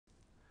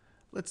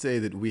let's say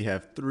that we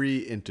have three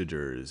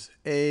integers,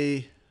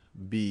 a,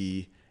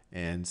 b,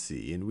 and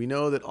c. And we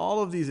know that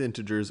all of these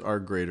integers are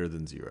greater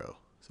than 0.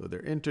 So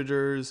they're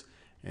integers,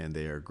 and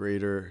they are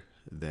greater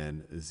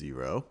than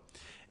 0.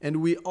 And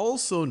we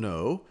also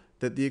know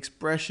that the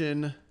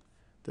expression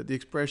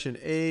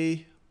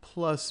a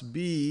plus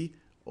b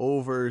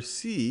over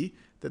c,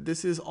 that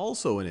this is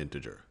also an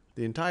integer.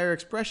 The entire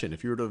expression,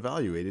 if you were to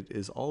evaluate it,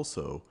 is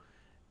also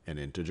an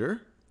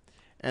integer.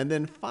 And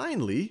then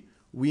finally,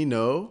 we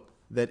know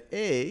that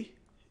a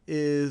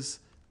is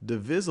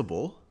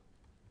divisible,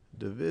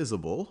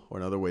 or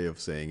another way of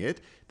saying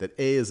it, that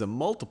a is a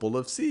multiple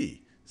of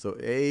c. So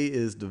a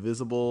is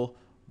divisible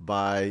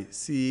by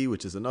c,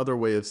 which is another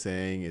way of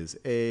saying is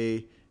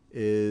a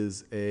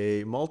is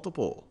a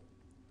multiple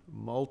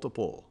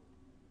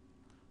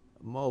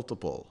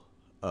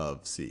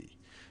of c.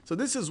 So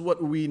this is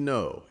what we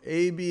know.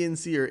 A, b, and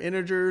c are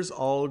integers,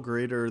 all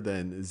greater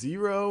than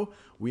 0.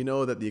 We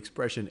know that the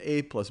expression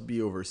a plus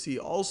b over c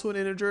also an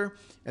integer,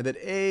 and that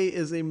a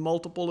is a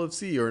multiple of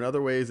c, or in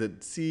other ways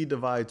that c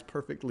divides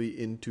perfectly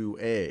into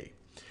a.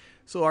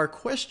 So our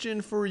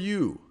question for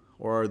you,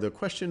 or the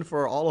question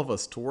for all of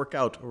us to work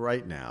out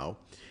right now,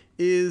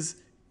 is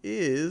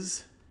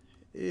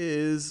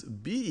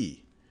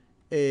b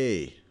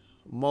a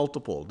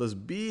multiple? Does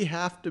b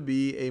have to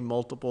be a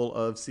multiple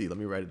of c? Let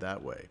me write it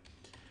that way.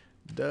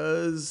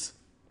 Does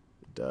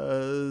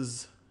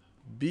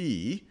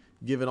b,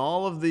 given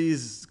all of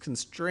these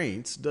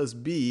constraints, does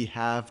b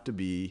have to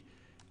be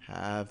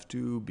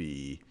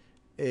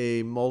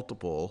a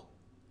multiple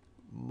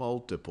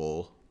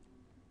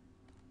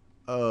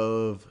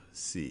of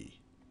c?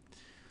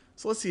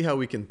 So let's see how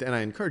we can, and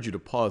I encourage you to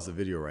pause the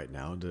video right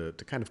now to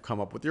kind of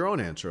come up with your own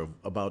answer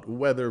about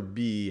whether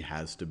b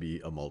has to be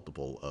a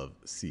multiple of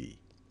c.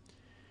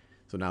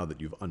 So now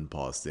that you've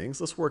unpaused things,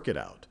 let's work it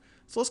out.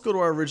 So let's go to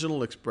our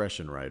original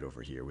expression right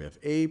over here. We have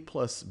a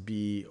plus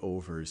b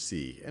over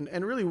c.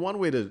 And really one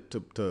way to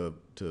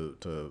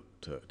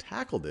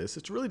tackle this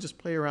is to really just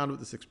play around with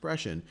this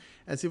expression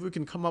and see if we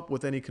can come up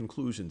with any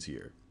conclusions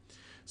here.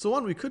 So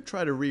one, we could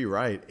try to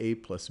rewrite a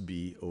plus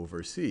b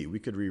over c. We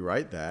could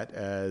rewrite that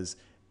as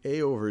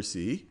a over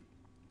c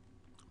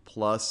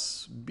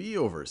plus b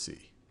over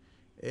c.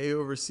 A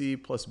over c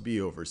plus b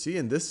over c,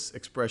 and this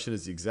expression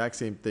is the exact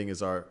same thing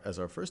as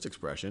our first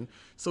expression,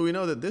 so we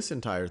know that this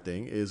entire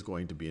thing is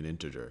going to be an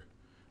integer.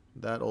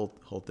 That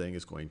whole thing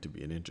is going to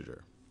be an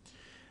integer.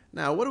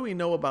 Now, what do we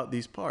know about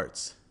these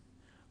parts?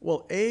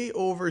 Well, a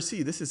over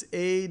c, this is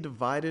a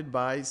divided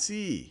by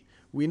c.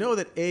 We know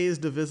that a is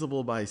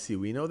divisible by c.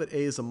 We know that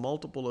a is a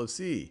multiple of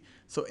c.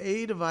 So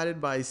a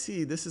divided by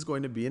c, this is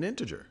going to be an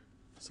integer.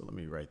 So let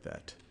me write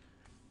that.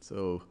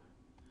 So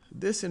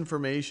this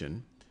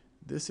information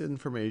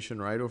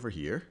right over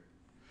here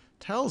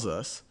tells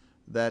us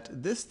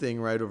that this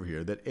thing right over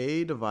here, that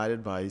a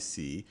divided by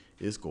c,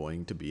 is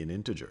going to be an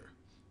integer.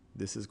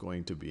 This is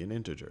going to be an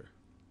integer.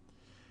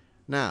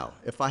 Now,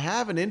 if I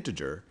have an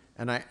integer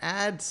and I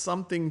add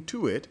something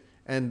to it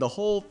and the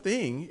whole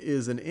thing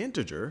is an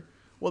integer,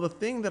 well, the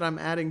thing that I'm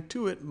adding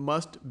to it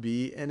must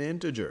be an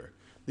integer.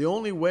 The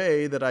only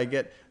way that I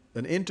get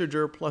an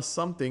integer plus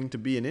something to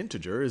be an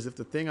integer is if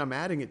the thing I'm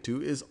adding it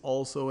to is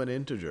also an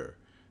integer.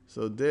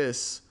 So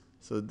there's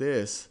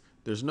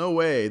no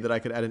way that I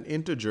could add an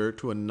integer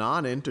to a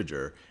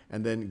non-integer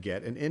and then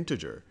get an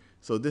integer.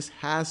 So this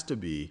has to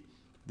be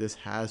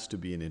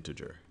an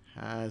integer.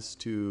 Has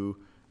to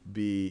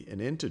be an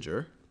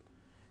integer.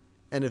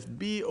 And if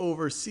b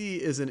over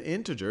c is an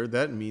integer,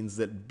 that means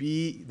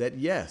that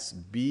yes,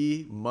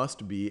 b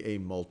must be a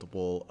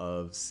multiple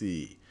of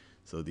c.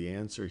 So the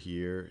answer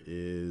here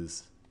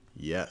is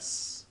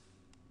yes.